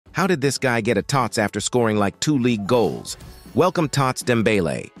How did this guy get a TOTS after scoring like 2 league goals? Welcome TOTS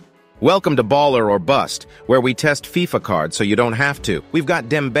Dembele. Welcome to Baller or Bust, where we test FIFA cards so you don't have to. We've got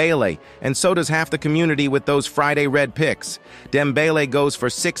Dembele, and so does half the community with those Friday red picks. Dembele goes for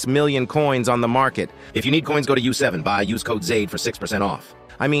 6 million coins on the market. If you need coins, go to U7, use code ZADE for 6% off.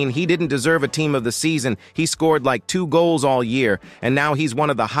 I mean, he didn't deserve a team of the season. He scored like 2 goals all year, and now he's one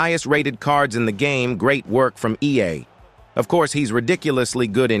of the highest rated cards in the game. Great work from EA. Of course, he's ridiculously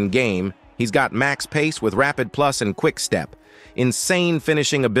good in game. He's got max pace with rapid plus and quick step. Insane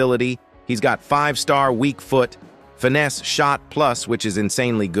finishing ability. He's got 5-star weak foot, finesse shot plus, which is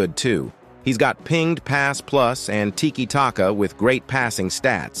insanely good too. He's got pinged pass plus and tiki-taka with great passing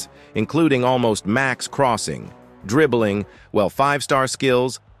stats, including almost max crossing, dribbling, 5-star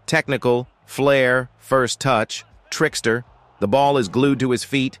skills, technical, flair, first touch, trickster. The ball is glued to his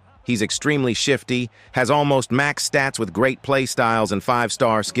feet. He's extremely shifty, has almost max stats with great play styles and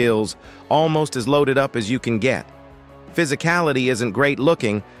 5-star skills, almost as loaded up as you can get. Physicality isn't great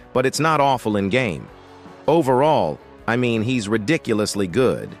looking, but it's not awful in game. Overall, I mean, he's ridiculously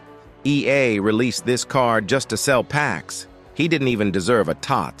good. EA released this card just to sell packs. He didn't even deserve a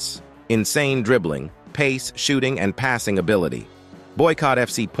TOTS. Insane dribbling, pace, shooting, and passing ability. Boycott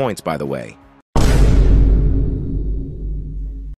FC points, by the way.